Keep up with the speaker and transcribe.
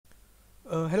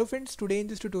Hello friends, today in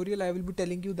this tutorial I will be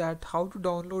telling you that how to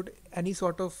download any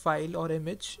sort of file or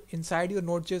image inside your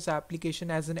Node.js application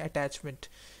as an attachment.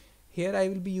 Here I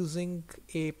will be using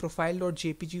a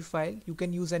profile.jpg file. You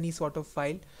can use any sort of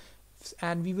file,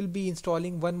 and we will be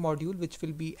installing one module which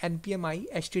will be npmi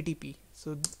http.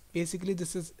 So basically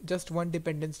this is just one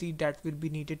dependency that will be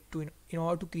needed to in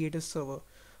order to create a server.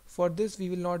 For this we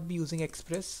will not be using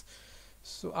Express.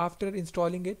 So after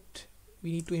installing it,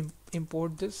 we need to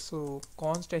import this. So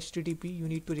const http, you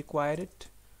need to require it.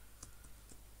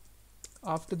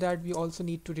 After that we also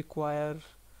need to require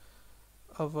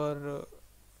our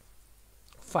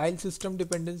file system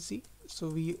dependency,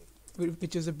 so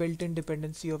which is a built-in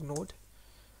dependency of Node.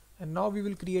 And now we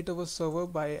will create our server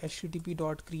by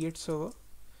http.create server.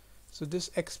 So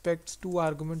this expects 2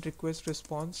 argument request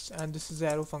response, and this is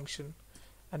arrow function.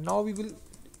 And now we will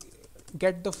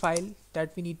get the file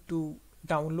that we need to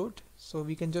download, so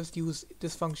we can just use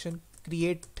this function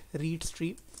create read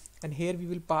stream, and here we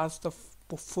will pass the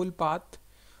full path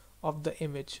of the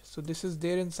image. So this is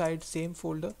there inside same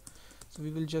folder, so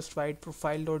we will just write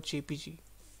profile.jpg.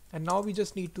 and now we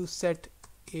just need to set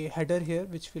a header here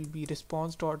which will be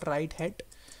response.writeHead.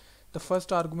 The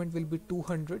first argument will be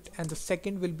 200 and the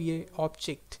second will be a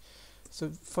object.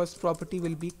 So first property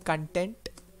will be content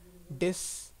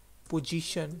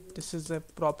disposition, this is a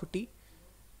property,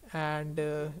 and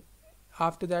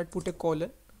after that put a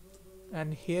colon,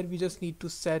 and here we just need to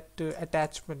set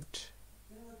attachment,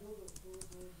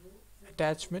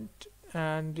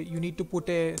 and you need to put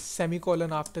a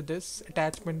semicolon after this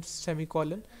attachment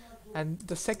semicolon. And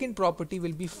the second property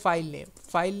will be file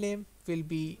name will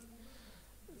be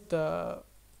the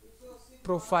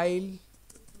profile.jpg,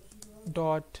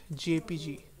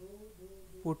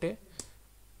 put a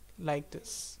like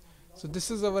this. So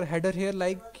this is our header here,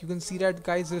 like you can see that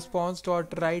guys,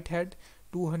 response.writeHead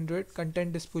 200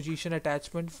 content disposition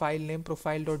attachment file name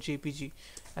profile.jpg.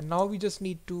 and now we just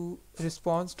need to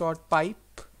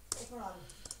response.pipe,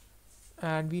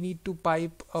 and we need to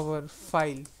pipe our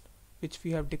file which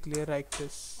we have declared like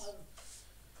this,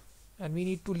 and we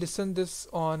need to listen this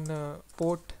on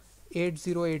port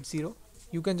 8080.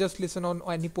 You can just listen on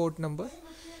any port number.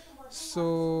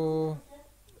 So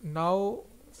now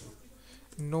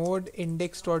node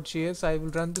index.js, I will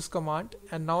run this command,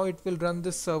 and now it will run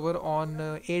this server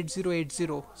on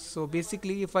 8080. So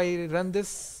basically if I run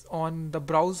this on the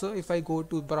browser, if I go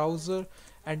to browser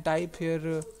and type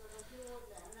here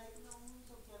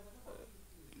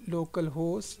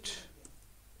localhost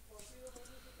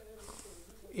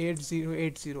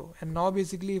 8080, and now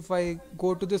basically if I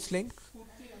go to this link,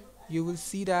 you will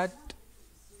see that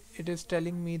it is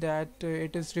telling me that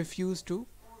it is refused to.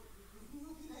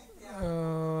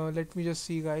 Let me just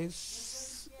see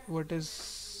guys, what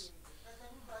is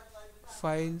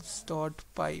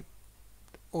files.pipe.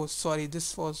 Oh sorry,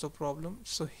 this was the problem.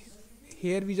 So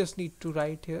here we just need to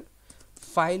write here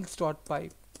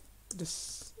files.pipe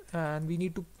this, and we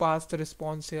need to pass the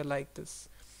response here like this.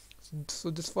 So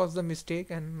this was the mistake,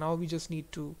 and now we just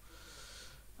need to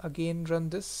again run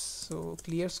this. So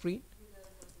clear screen,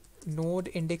 node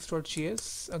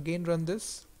index.js, again run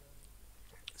this.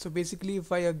 So basically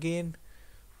if I again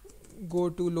go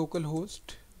to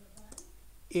localhost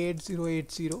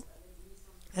 8080,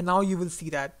 and now you will see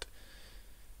that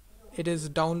it is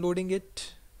downloading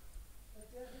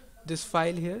this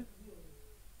file here.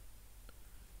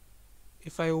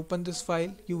 If I open this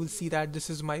file, you will see that this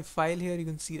is my file here, you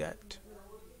can see that.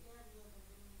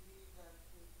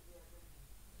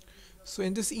 So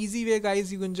in this easy way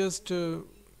guys, you can just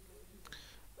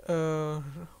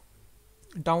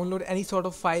download any sort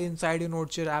of file inside your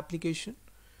Node.js application.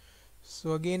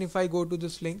 So again if I go to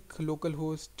this link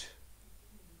localhost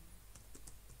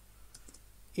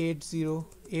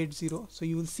 8080, so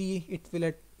you will see it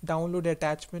will download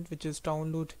attachment which is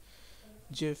download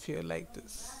GIF here like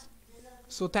this.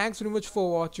 So thanks very much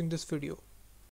for watching this video.